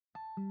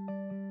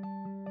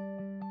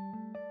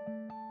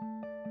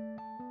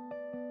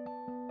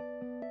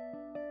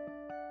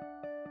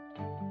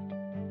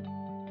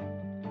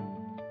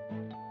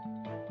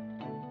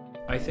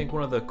I think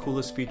one of the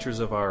coolest features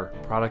of our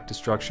product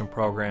destruction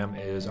program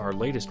is our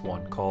latest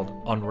one called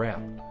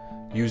UnWrapp,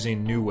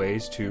 using new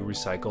ways to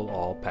recycle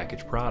all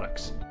packaged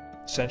products.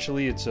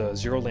 Essentially, it's a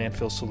zero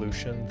landfill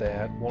solution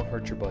that won't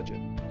hurt your budget.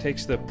 It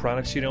takes the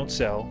products you don't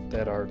sell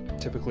that are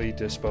typically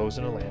disposed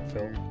in a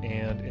landfill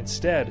and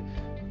instead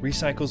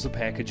recycles the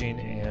packaging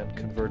and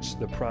converts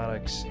the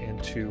products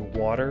into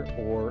water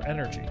or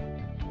energy.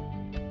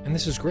 And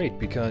this is great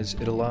because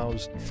it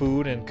allows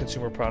food and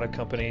consumer product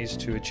companies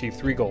to achieve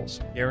three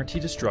goals: guarantee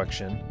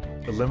destruction,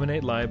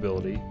 eliminate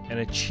liability, and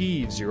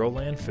achieve zero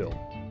landfill.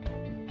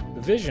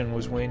 The vision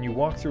was when you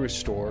walk through a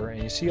store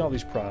and you see all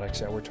these products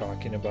that we're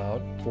talking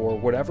about, for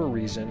whatever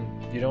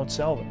reason, you don't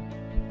sell them.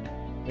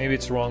 Maybe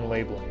it's wrong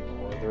labeling,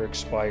 or they're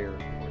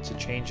expired, or it's a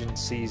change in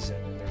season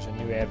and there's a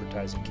new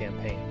advertising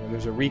campaign, or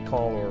there's a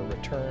recall or a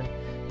return,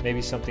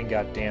 maybe something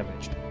got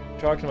damaged.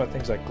 We're talking about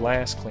things like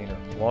glass cleaner,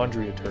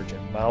 laundry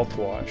detergent,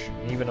 mouthwash,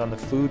 and even on the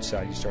food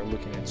side you start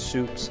looking at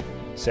soups,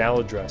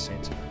 salad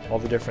dressings, all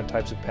the different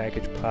types of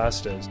packaged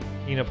pastas,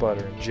 peanut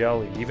butter and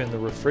jelly, even the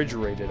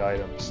refrigerated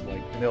items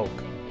like milk,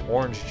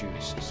 orange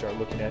juice. You start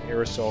looking at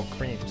aerosol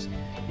creams,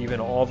 even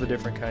all the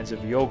different kinds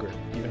of yogurt,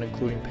 even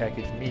including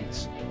packaged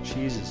meats,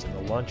 cheeses, and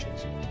the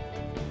lunches.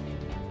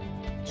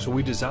 So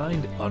we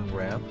designed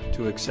UnWrap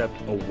to accept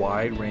a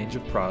wide range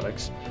of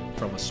products,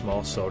 from a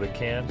small soda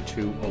can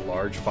to a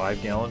large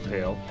 5-gallon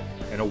pail,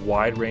 and a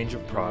wide range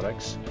of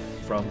products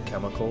from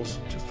chemicals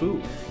to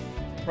food.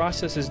 The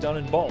process is done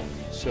in bulk,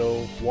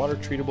 so water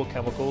treatable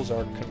chemicals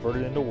are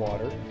converted into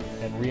water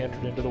and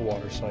re-entered into the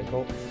water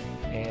cycle,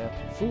 and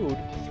food,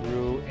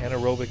 through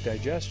anaerobic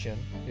digestion,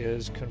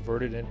 is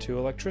converted into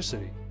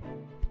electricity.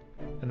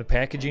 And the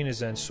packaging is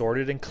then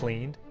sorted and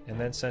cleaned and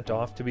then sent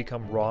off to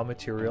become raw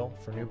material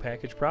for new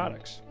packaged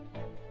products.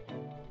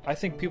 I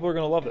think people are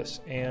going to love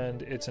this,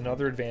 and it's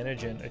another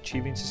advantage in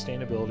achieving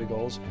sustainability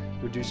goals,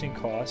 reducing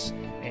costs,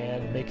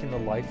 and making the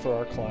life for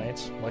our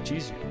clients much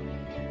easier.